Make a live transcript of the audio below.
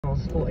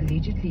house for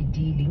allegedly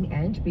dealing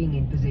and being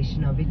in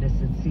possession of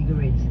illicit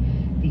cigarettes.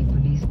 The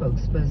police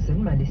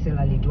spokesperson,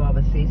 Malisela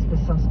Lidwaba, says the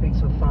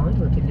suspects were found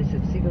with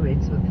illicit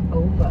cigarettes with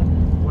over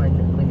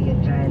 1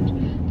 million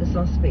rand. The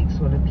suspects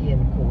will appear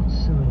in court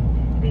soon.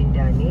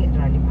 Rendane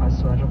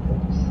Ralipaswa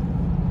reports.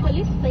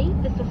 Police say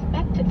the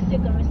suspected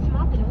cigarette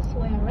smugglers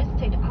were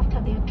arrested after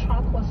their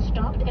truck was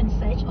stopped and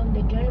searched on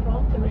the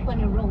general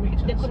Bloemfontein road.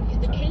 The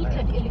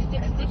confiscated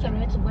illicit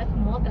cigarettes worth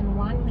more than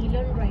 1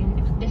 million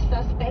rand. The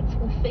suspects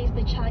will face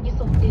the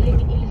charges of dealing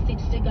in illicit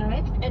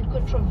cigarettes and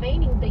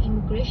contravening the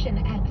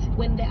Immigration Act.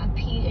 When they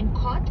appear in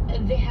court,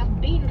 they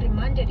have been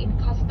remanded in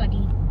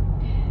custody.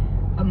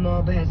 A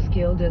mob has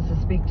killed a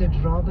suspected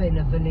robber in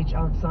a village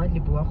outside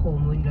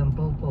Bloemfontein in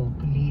Limpopo.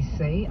 Police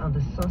say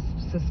the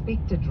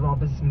suspected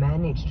robbers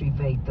managed to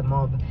evade the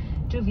mob.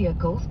 2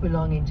 vehicles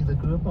belonging to the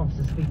group of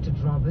suspected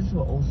robbers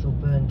were also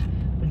burned.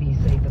 Police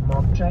say the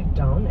mob tracked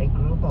down a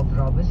group of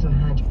robbers who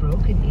had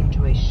broken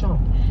into a shop.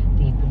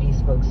 The police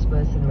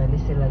spokesperson,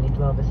 Malisela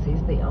Lidwaba,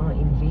 says they are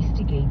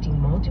investigating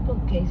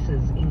multiple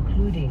cases,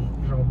 including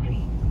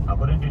robbery.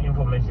 According to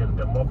information,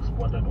 the mob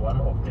spotted one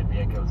of the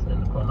vehicles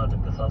and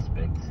cornered the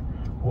suspects,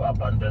 who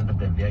abandoned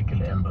the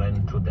vehicle and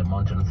ran to the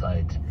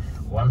mountainside.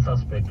 One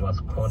suspect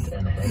was caught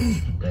and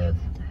held to death.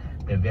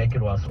 The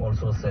vehicle was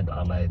also set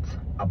alight.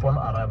 Upon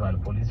arrival,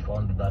 police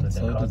found that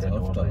the crowd had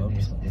already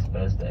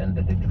dispersed and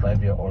the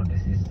 35-year-old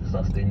deceased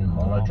sustained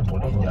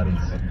multiple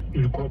injuries.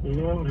 You got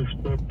no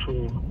respect to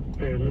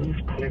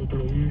municipal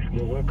employees,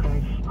 the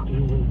workers.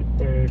 You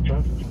will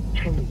just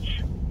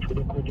change to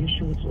the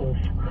conditions of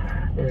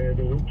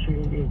the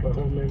working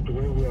environment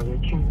where we are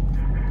working.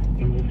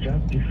 He will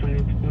just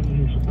decide on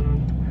his own.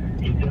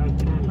 He just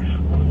thinks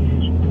on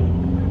his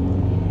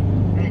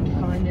own.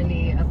 And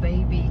finally, a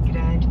baby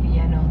grand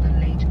piano the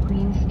late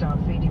Queen star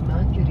Freddie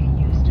Mercury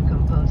used to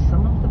compose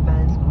some of the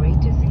band's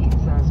greatest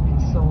hits has been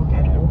sold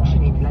at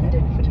auction in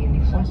London for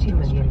nearly 40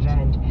 million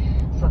rand.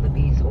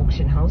 Sotheby's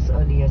auction house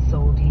earlier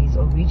sold his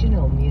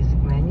original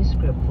music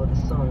manuscript for the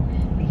song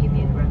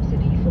Bohemian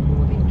Rhapsody for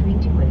more than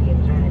 20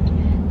 million rand.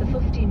 The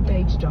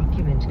 15-page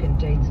document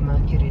contains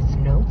Mercury's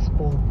notes,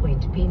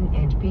 ballpoint pen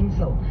and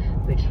pencil,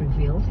 which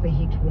reveals the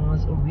hit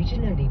was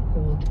originally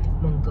called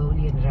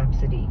Mongolian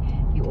Rhapsody.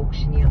 The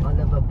auctioneer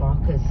Oliver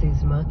Barker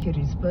says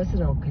Mercury's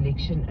personal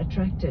collection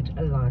attracted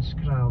a large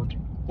crowd.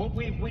 What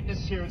we've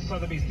witnessed here at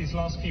Sotheby's these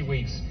last few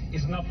weeks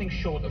is nothing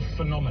short of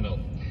phenomenal.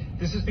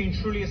 This has been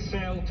truly a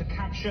sale to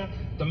capture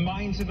the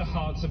minds and the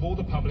hearts of all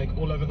the public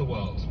all over the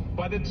world.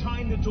 By the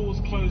time the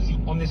doors closed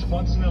on this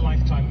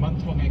once-in-a-lifetime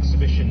month-long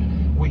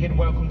exhibition, we had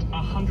welcomed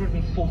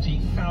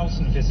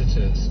 140,000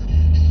 visitors.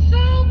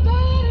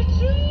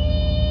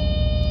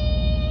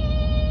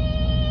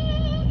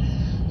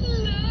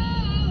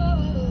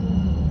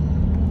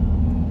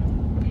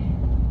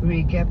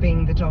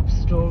 Recapping the top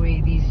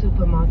story, the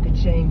supermarket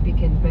chain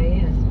Pick n Pay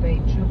has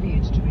paid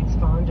tribute to its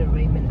founder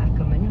Raymond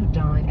Ackerman, who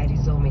died at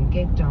his home in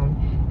Cape Town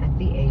at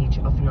the age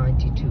of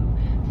 92.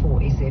 For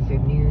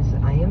SFM News,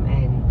 I am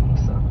Anne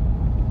Musa.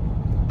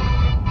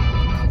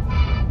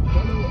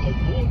 Follow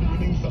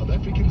award-winning South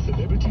African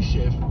celebrity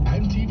chef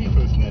and TV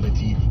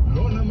personality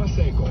Lorna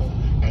Maseko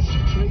as she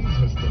trains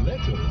her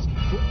stilettos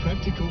for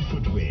practical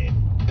footwear.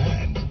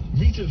 And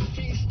meet a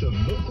feast of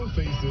local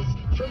faces,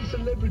 from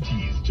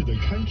celebrities to the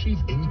country's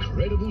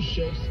incredible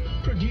chefs,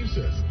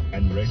 producers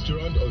and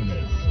restaurant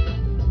owners.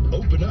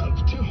 Open up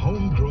to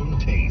homegrown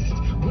taste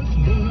with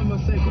Lorna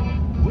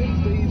Maseko,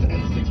 Wednesdays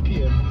at 6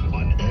 p.m.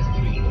 on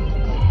S3.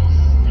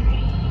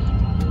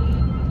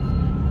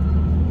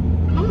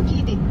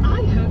 Okay,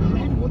 I heard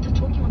Randwater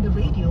talking on the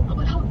radio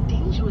about how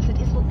dangerous it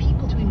is for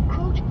people to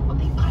encroach on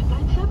the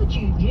pipeline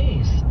servitude.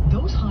 Yes,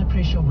 those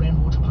high-pressure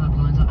Randwater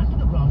pipelines are under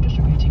the ground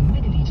distributing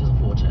many liters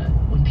of water.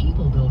 When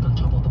people build on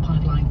top of the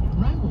pipeline,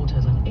 Randwater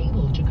is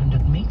unable to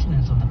conduct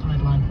maintenance on the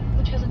pipeline,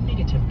 which has a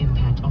negative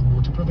impact on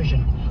water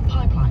provision.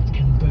 Pipelines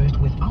can burst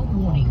without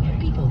warning.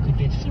 People could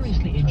get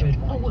seriously injured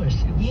or worse.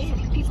 Yes,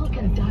 people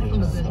can die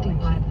from a bursting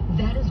pipe.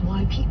 That is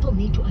why people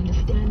need to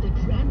understand that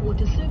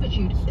Randwater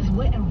servitude is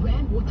where a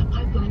Randwater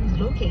pipeline is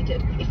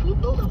located. If we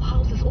build our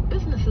houses or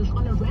businesses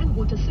on a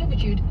Randwater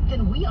servitude,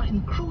 then we are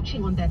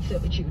encroaching on that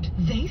servitude.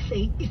 They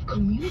say if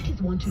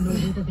communities want to know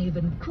whether they've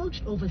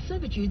encroached over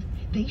servitudes,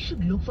 they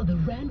should look for the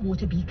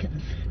Randwater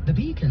beacons. The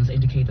beacons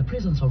indicate the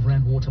presence of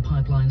Randwater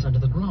pipelines under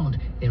the ground.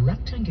 They're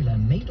rectangular,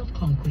 made of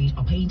concrete,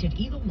 are painted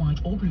either white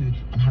or blue,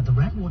 and have the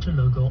Randwater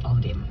logo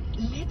on them.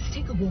 Let's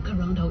take a walk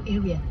around our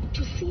area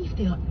to see if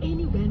there are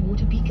any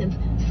Randwater beacons,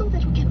 so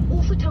that we can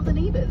also tell the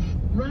neighbors.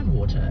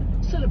 Randwater,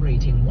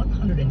 celebrating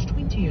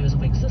 120 years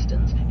of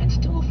existence and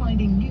still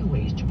finding new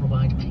ways to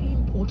provide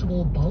clean,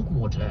 portable bulk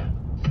water.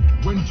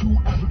 When two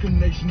African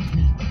nations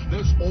meet,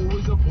 there's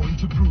always a point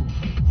to prove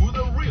who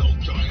the real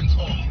giants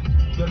are.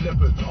 The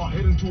Leopards are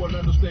heading to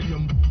Orlando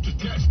Stadium to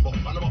test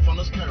Bafana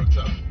Bafana's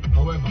character.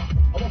 However,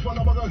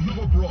 Abafana Baga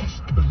Hugo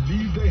Ross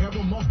believe they have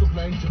a master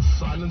plan to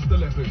silence the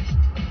Leopards.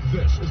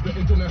 This is the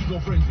international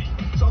frenzy.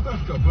 South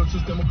Africa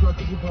versus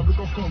Democratic Republic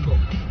of Congo.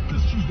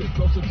 This Tuesday,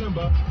 12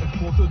 September at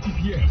 4:30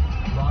 p.m.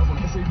 Live on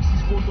SABC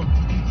Sport on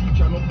TTT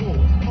Channel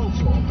 4.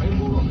 Also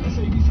available on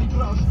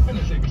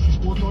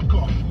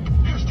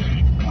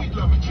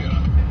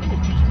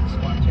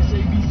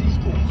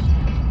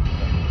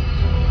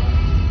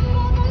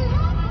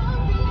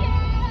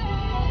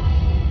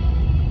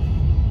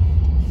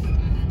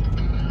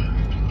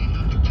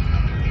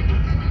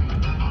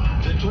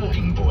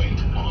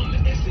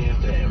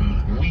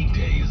FM,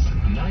 weekdays,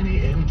 9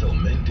 a.m. till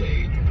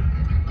midday.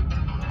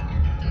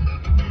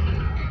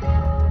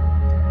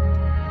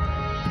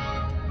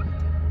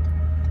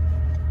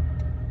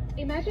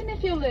 Imagine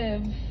if you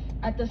live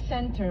at the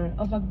center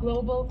of a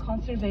global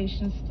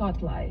conservation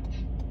spotlight,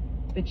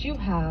 but you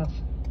have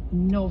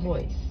no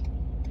voice.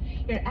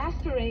 Your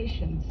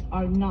aspirations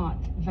are not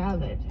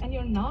valid, and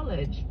your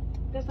knowledge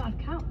does not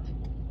count.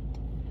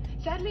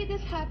 Sadly,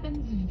 this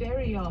happens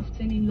very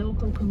often in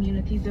local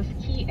communities of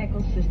key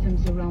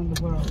ecosystems around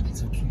the world.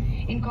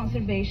 In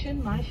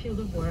conservation, my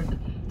field of work,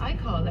 I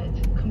call it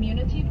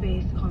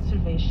community-based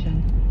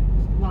conservation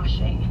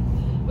washing,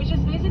 which is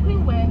basically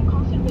when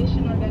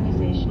conservation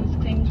organizations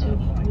claim to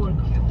work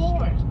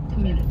for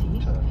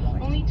communities,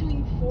 only to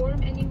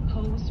inform and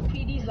impose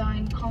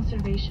pre-designed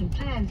conservation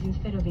plans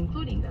instead of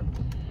including them,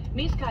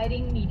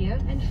 misguiding media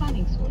and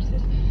funding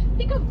sources.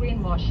 Think of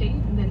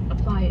greenwashing and then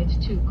apply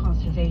it to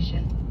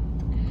conservation.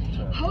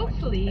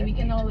 Hopefully, we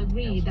can all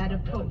agree that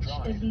approach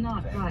is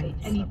not right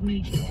and it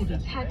needs to be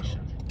tackled.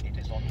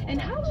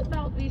 And how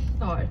about we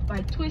start by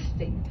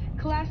twisting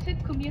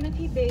classic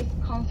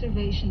community-based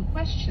conservation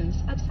questions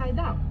upside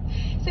down?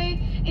 Say,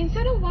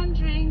 instead of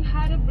wondering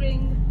how to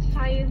bring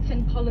science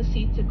and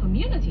policy to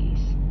communities,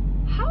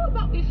 how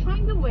about we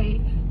find a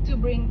way to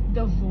bring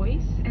the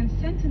voice and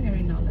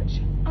centenary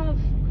knowledge of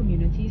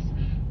communities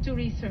to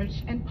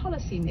research and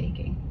policy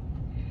making?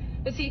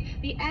 But see,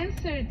 the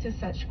answer to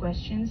such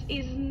questions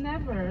is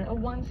never a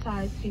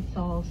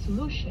one-size-fits-all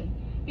solution,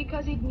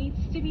 because it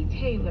needs to be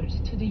tailored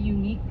to the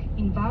unique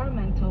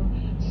environmental,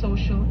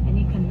 social, and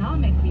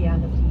economic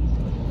realities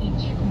of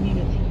each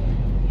community.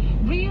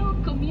 Real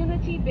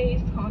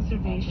community-based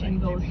conservation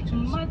goes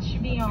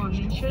much beyond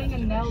ensuring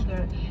an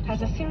elder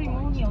has a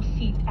ceremonial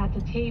seat at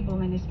the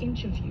table and is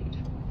interviewed.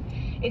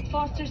 It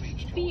fosters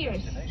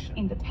fierce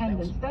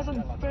independence,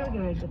 doesn't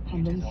further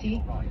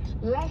dependency.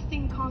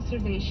 Lasting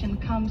conservation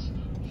comes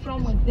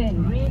from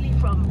within, really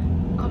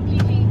from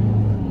completely,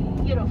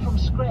 from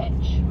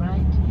scratch,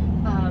 right?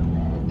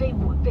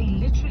 They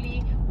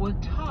literally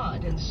worked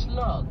hard and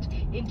slogged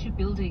into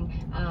building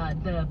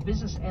the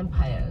business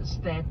empires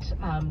that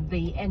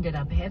they ended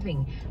up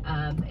having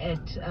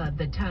at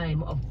the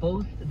time of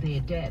both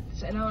their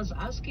deaths. And I was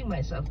asking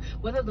myself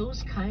whether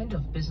those kind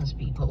of business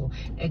people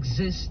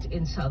exist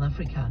in South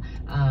Africa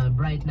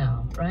right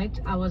now, right?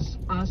 I was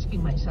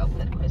asking myself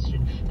that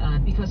question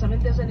because,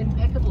 there's an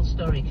impeccable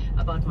story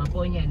about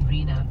Maponya and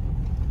Rina,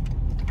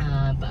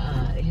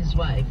 his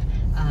wife,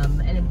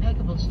 an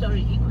impeccable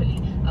story equally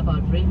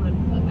about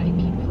Raymond. I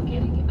keep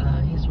forgetting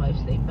his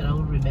wife's name, but I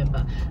will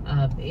remember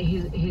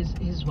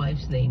his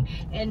wife's name.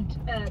 And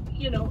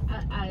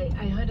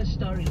I heard a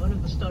story. One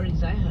of the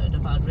stories I heard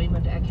about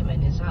Raymond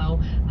Ackerman is how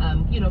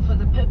for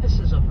the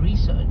purposes of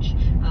research,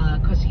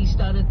 because he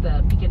started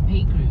the Pick and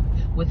Pay group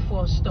with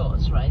 4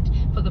 stores, right?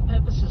 For the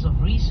purposes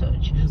of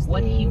research,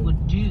 what he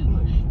would do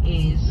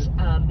is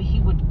he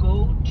would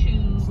go to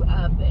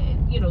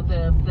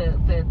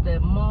the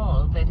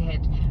mall that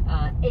had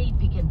a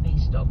Pick and Pay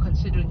store,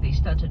 considering they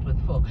started with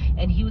 4,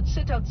 and he would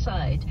sit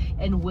outside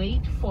and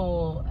wait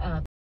for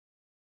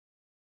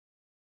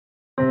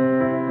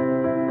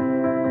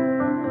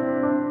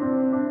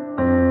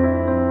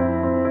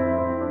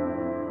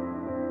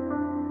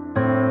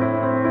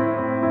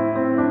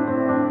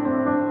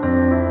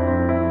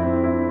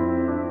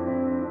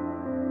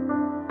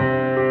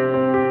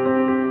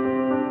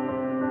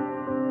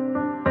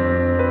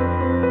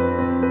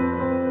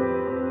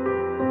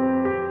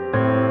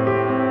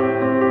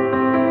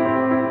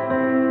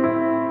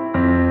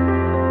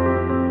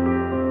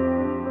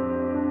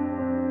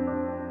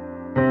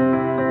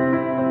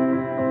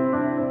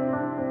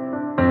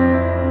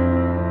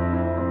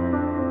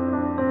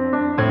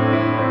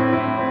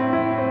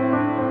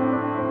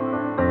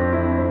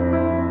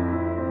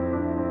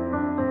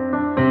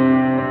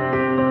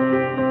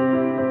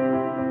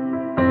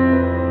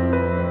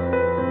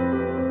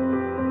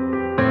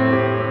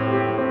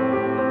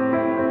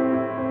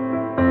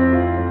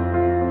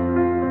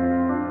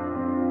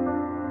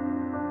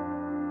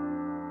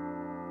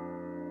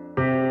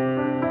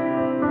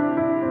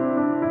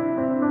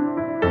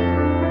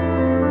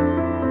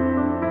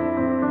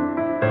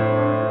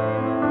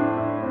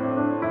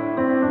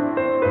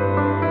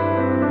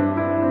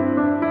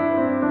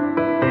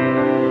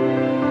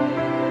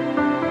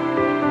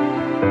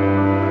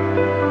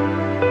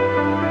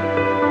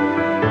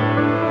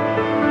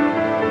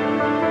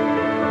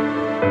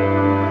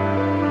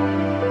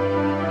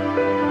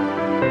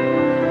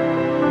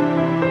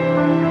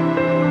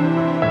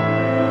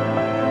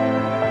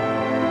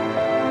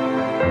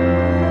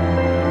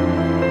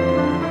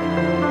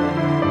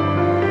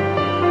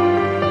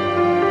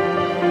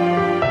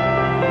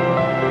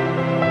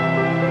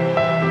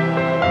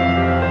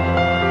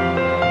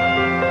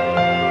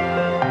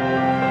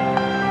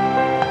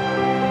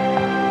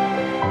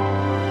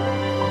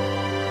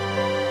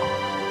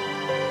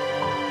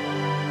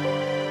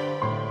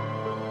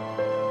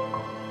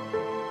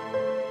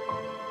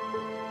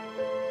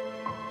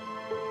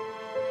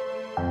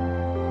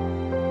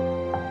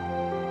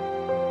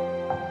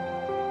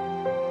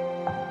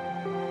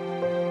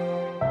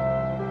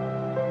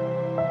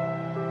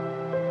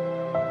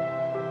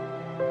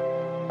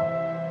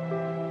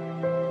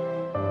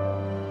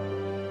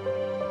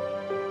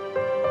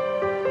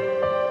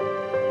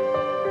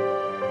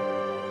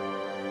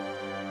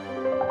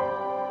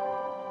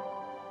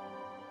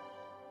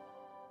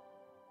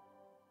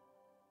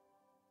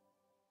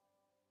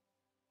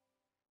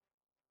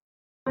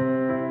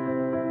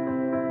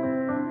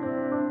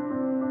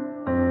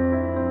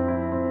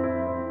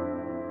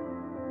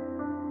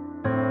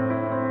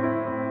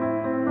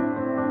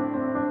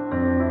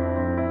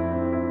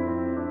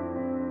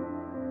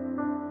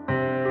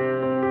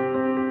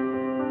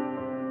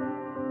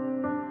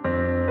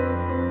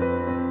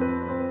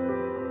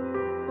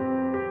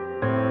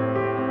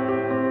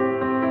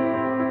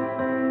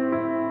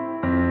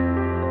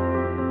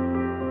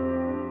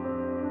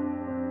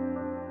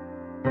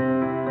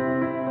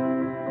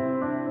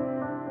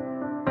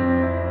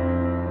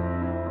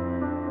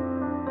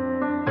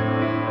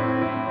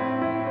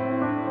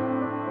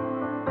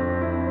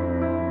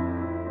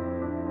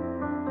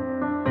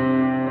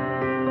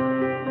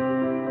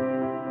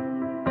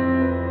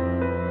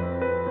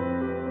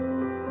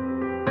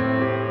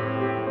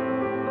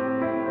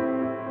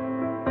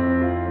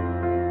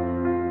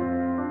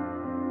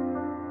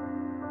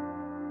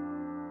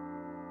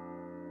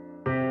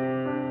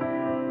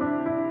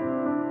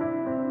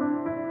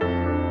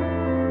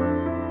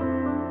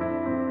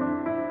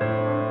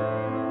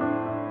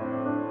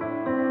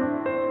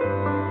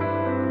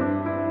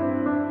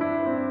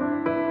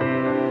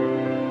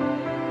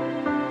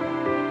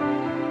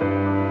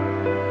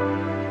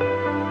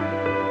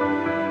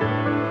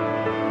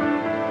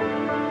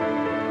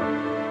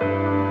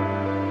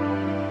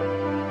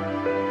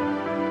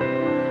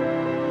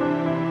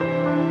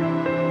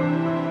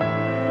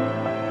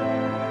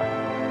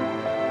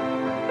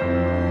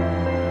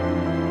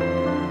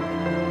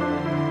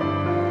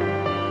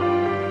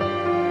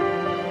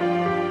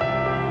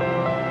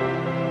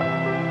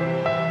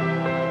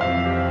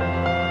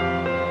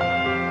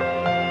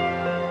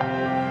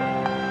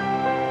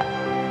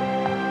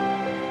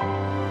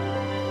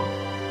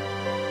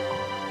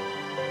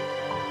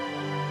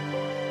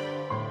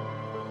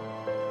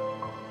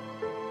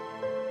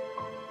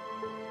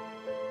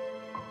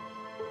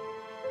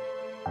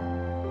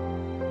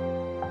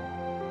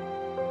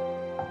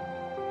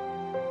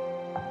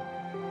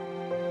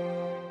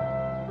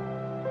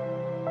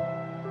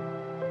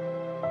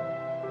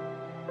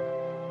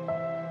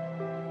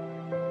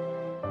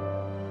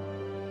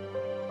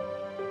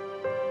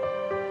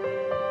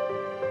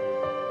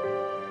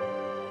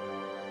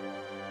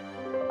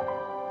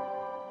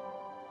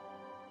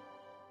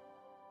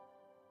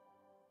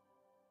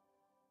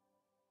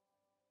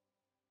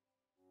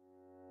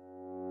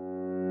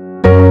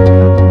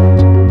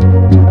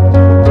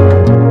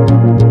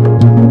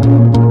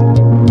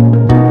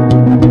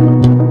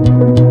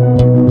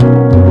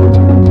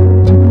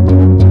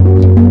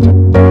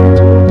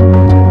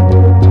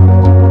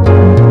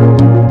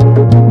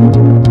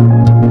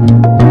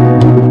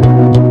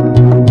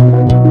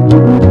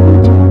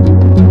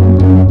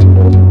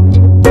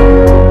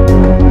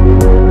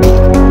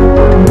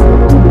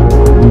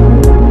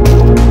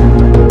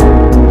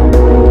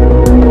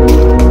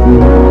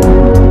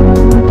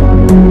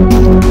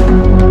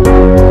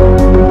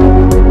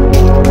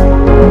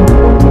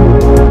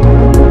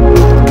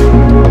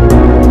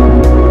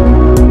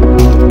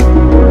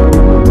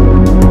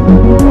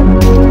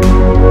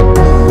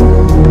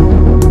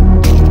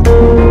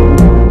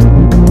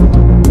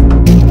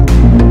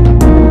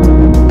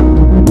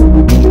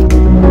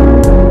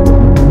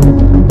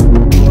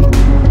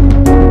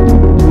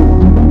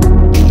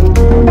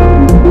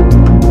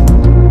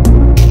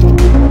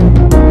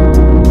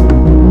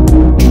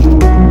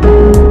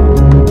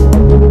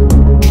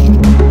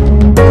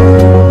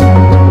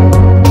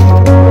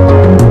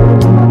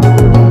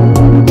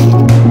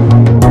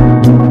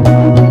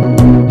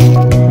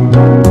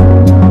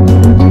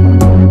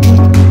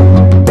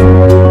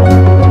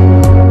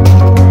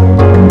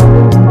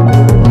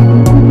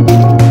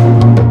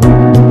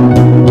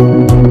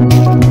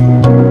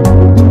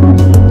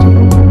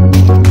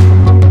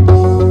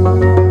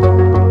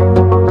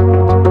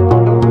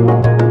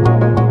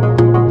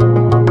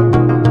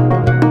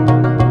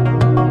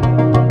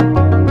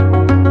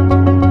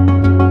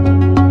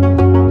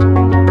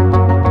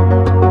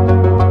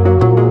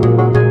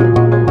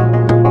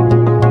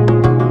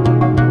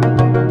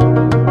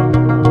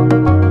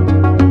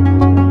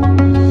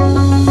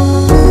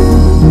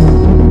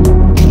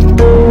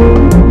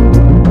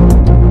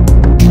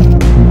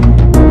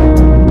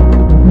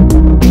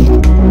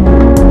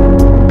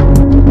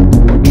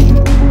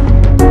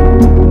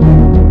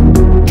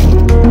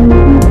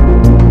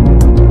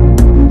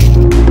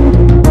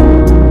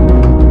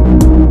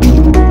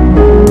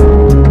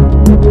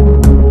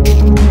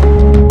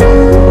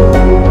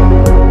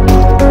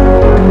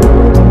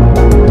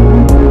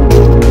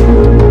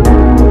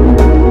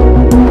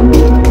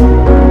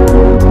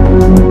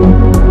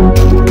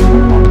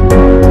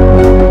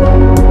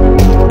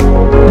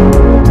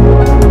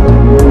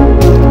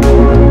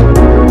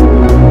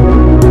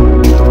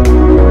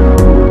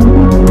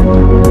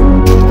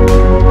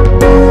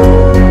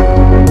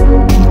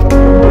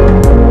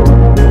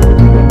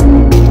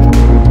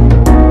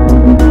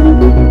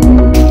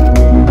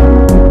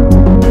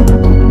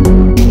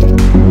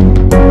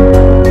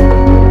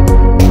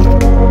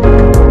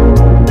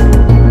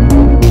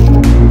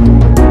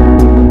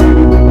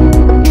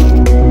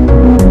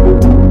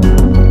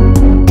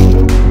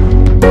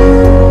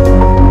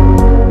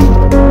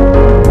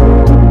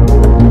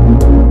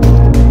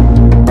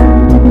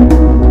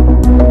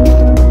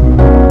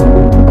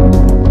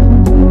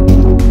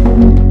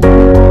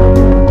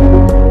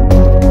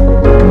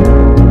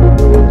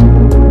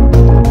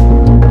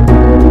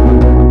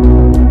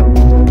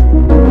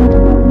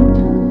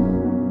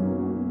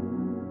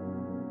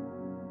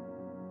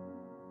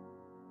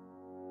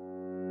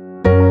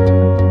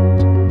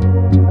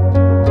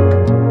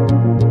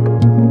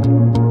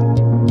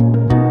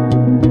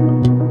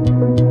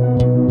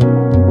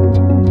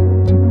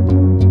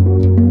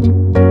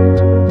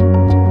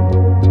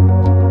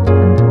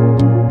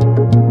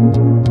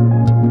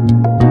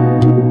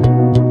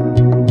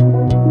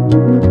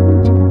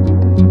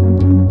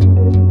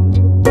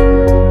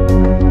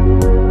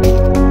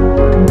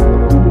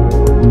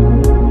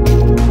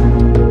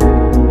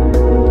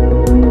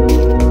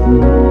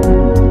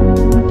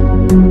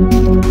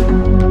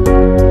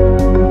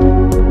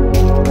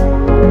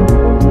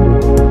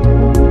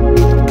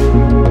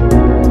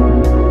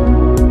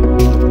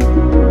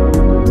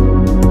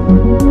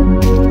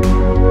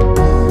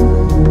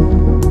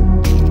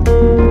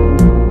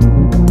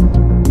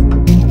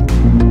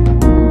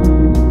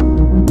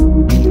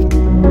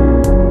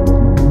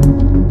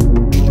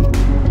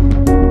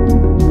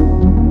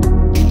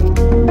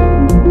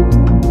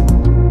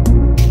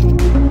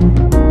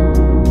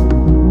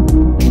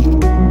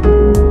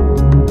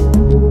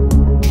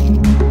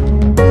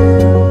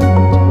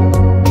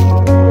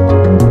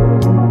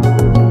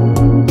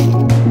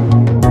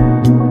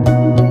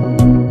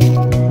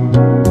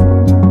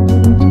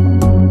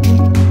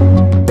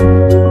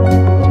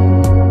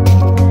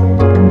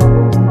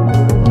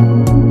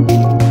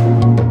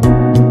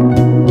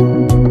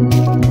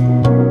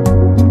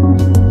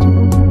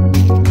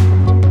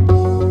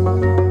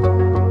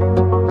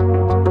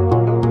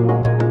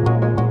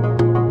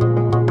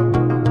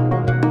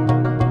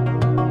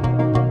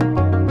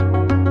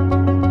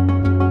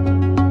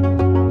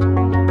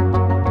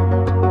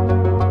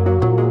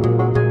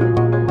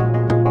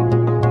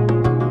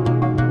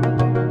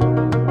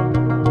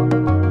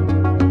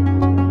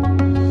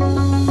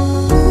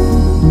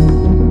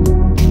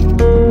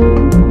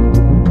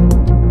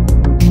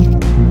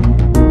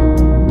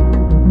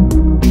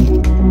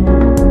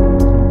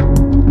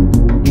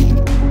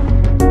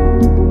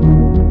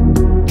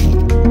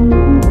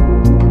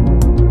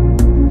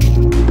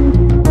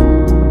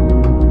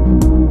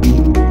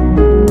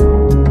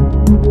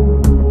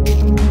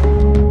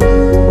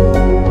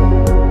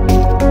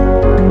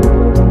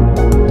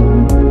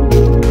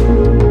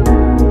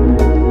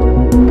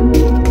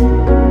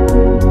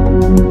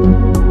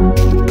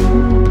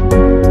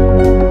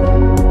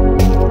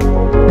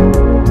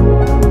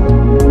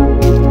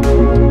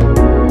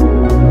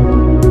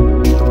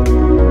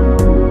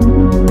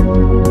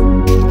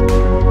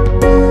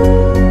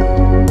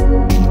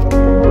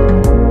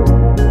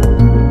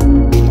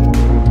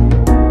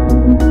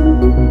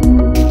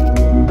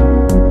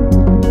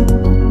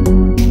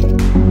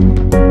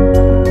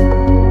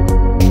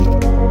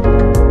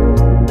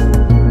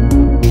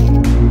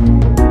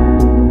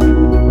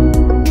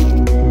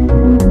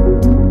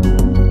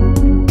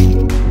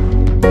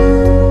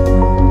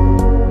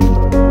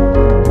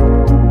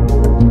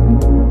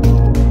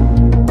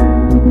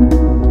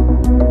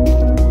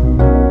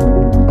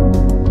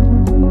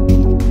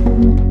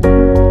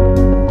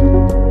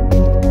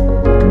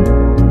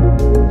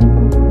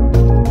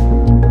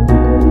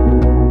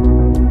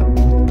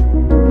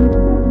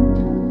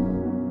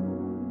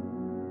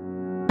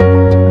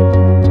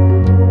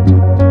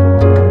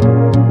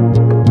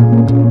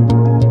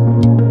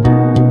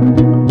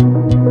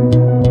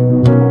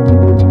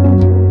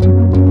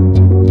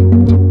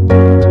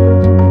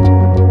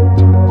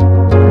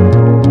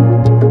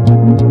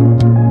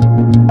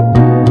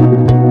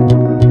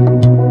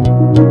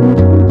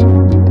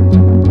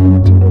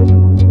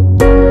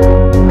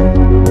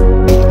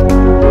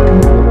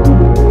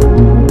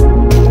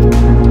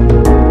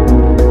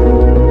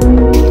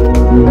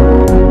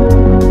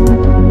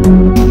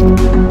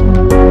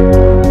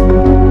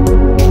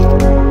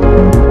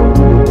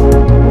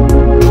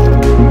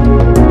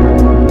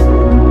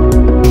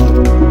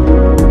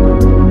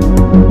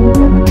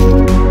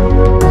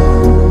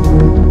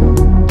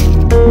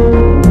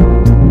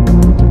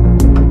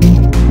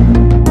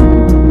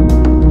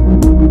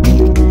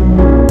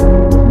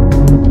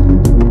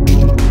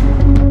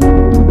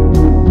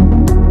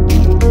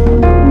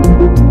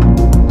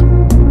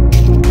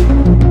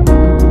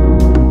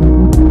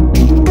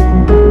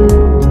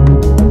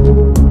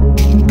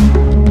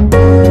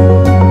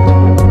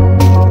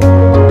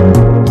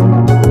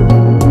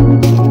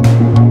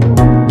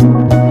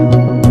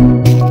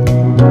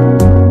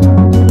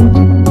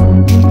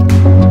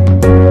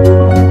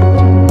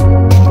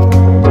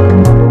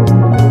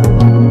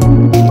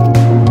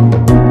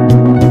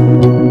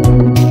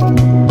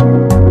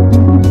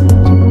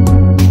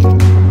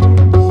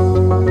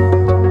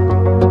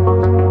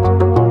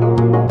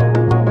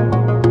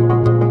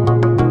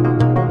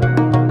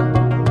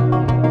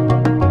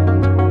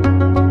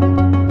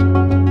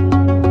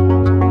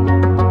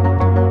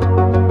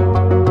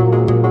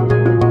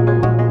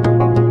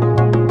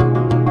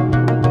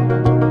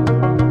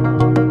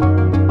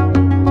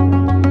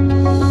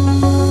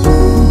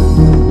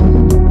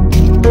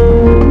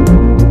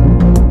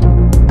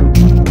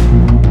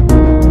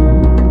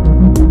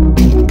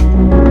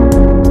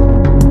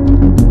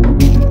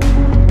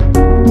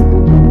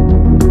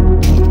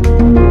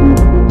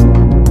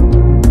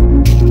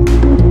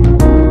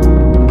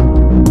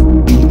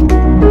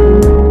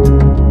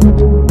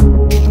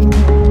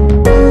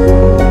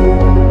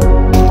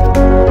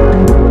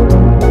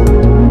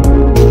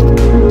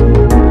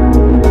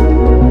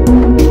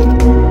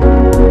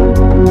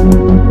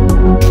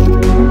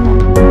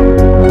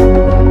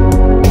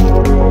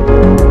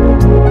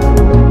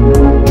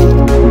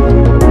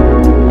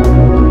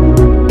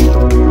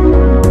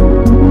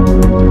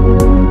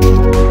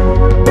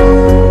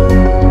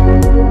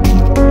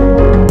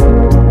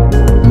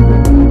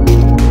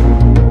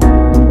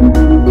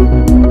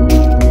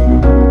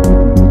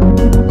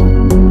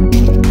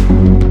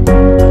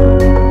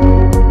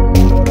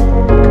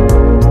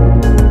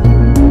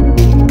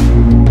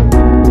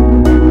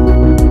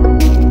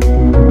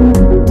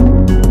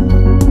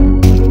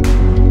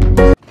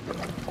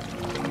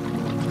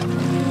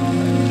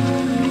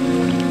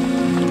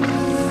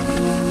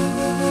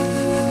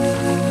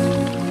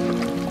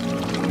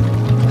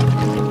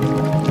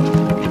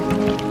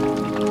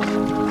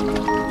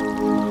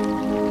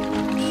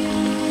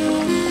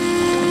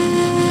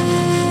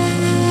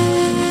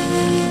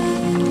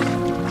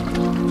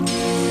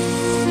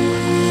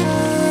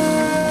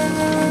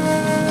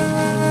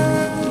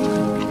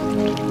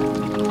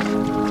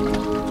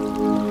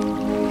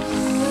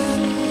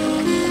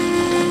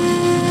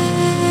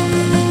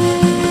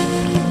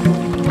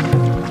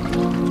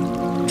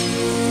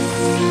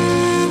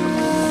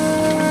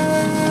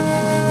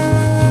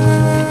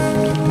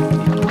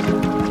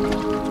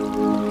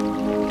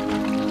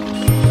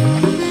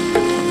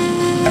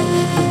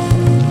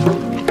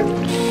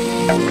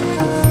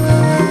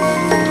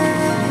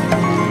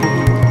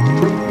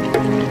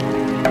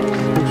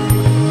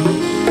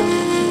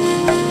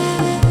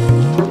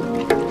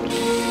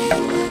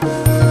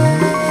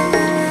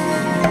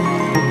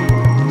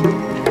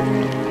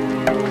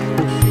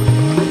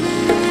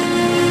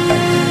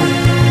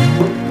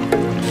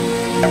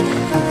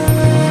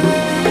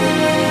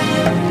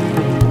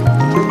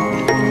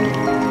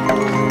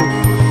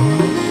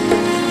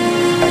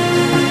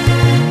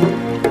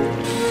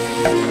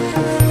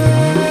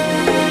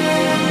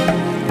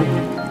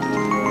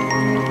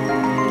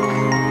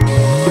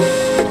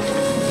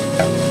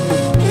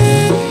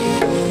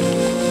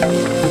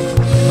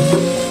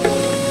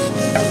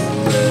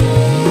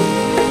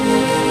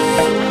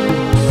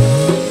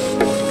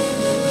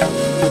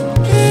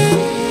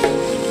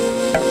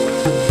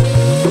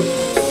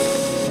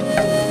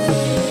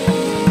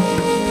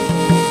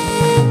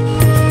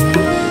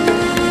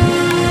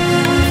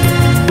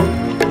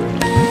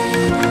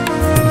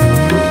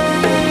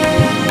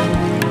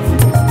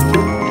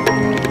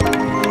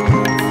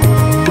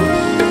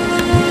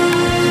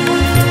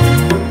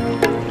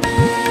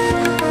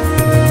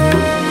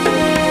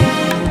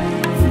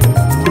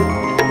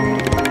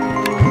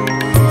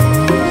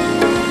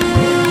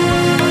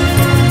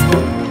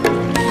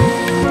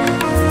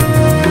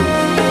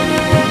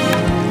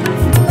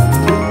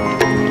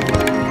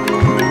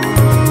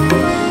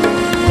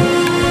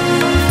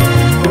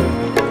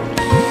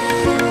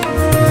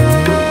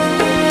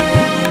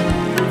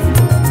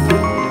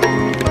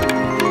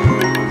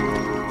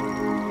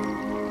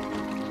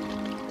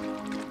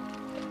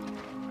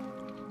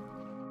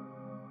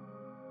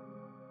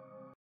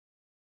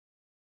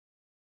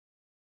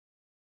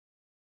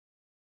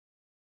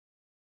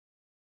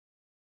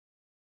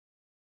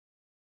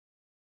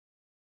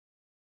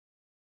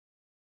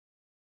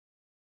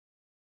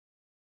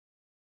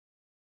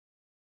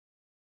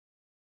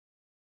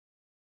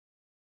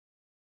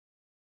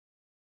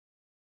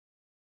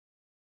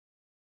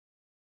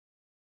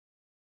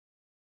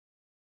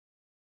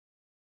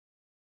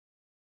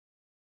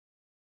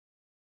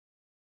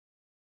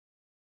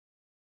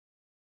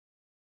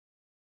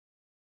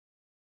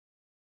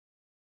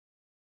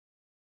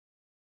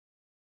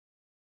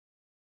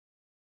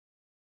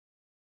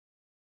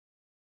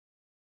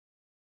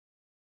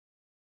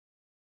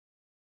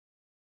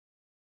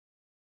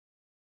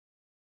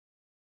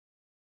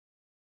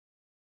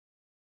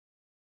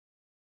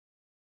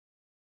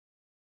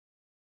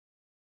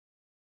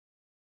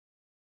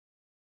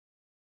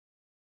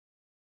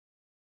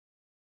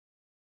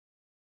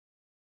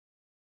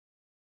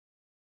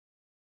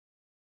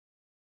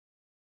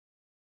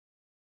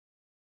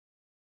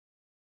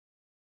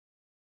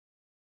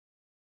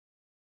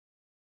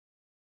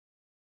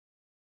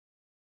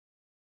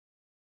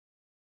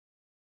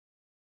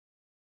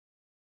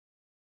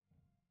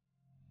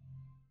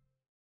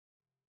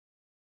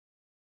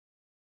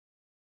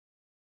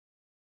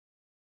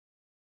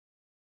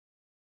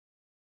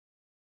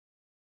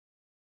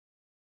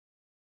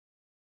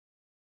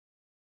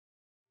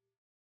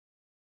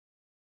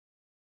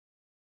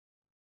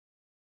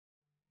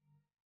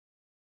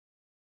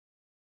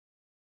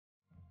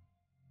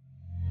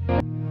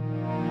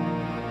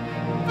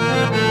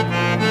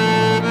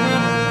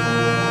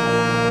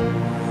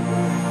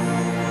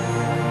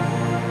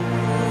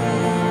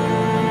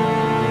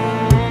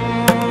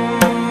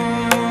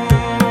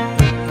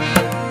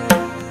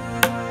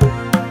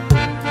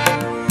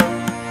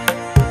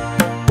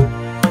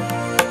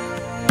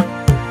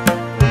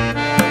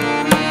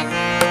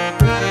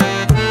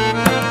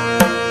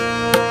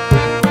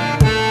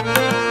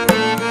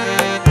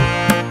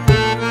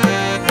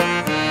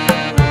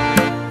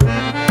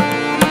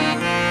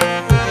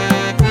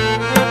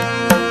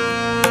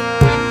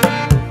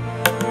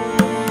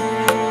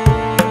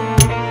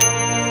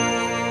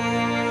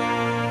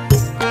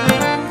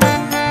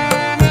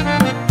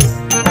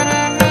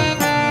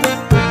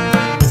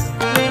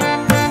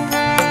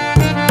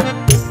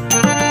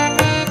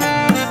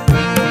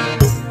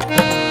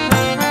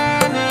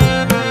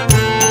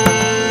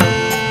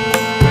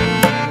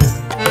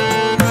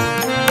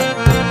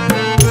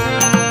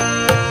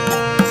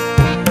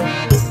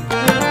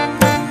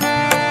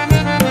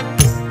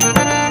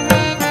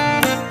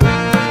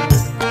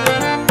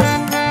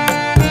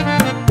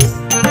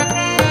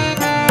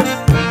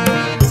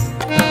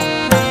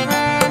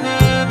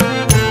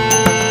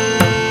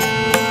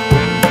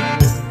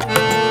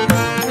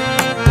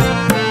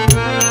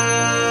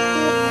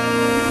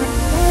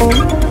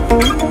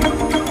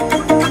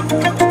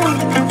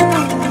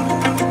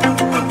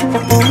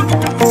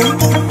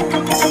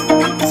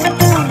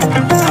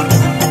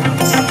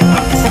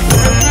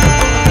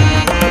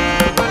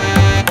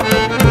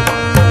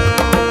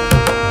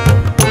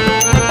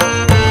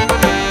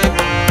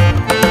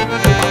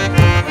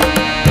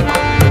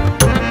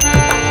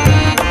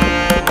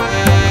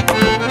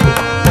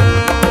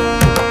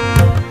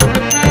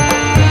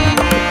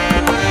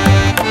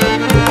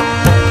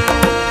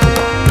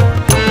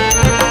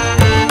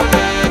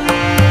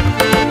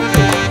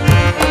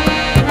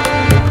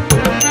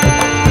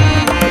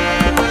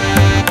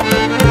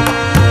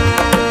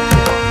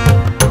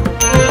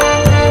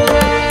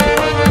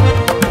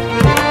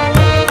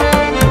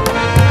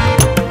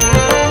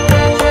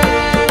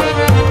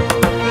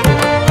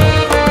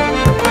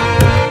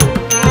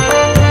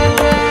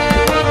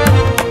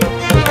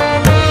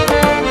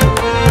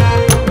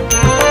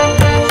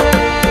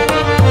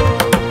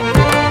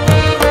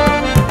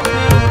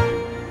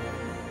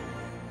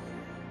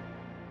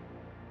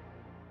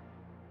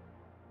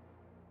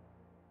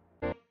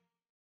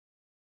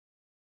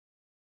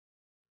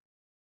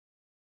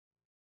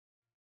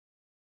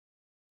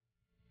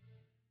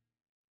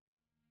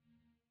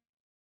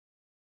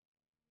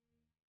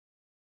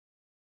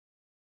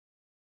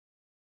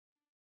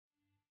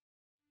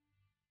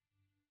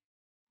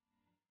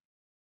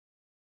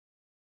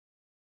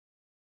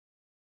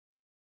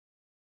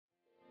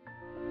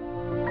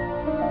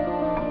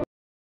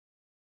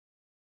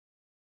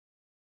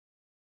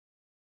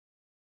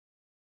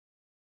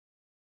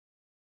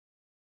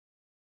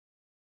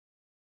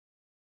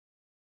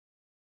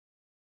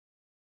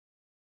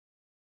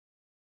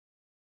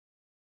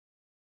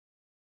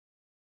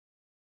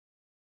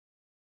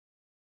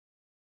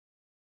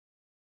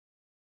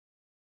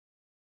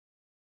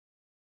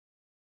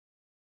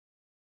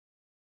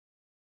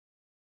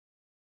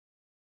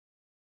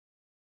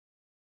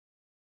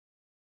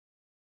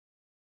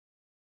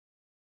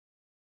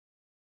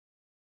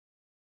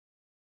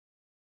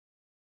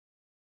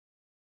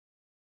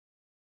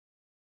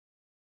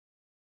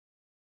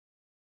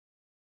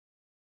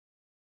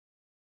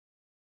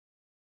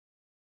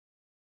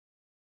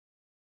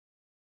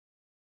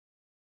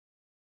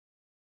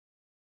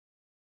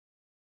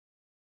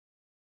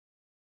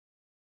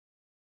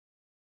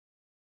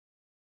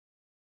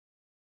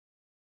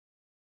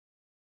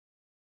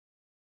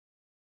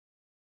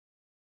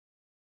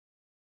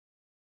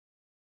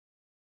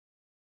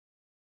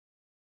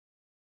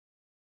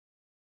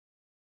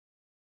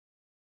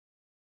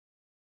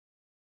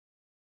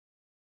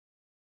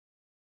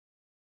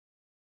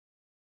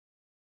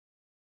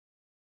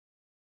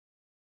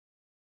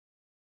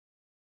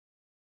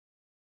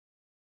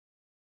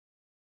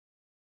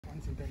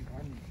Bloemfontein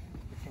gaan nie.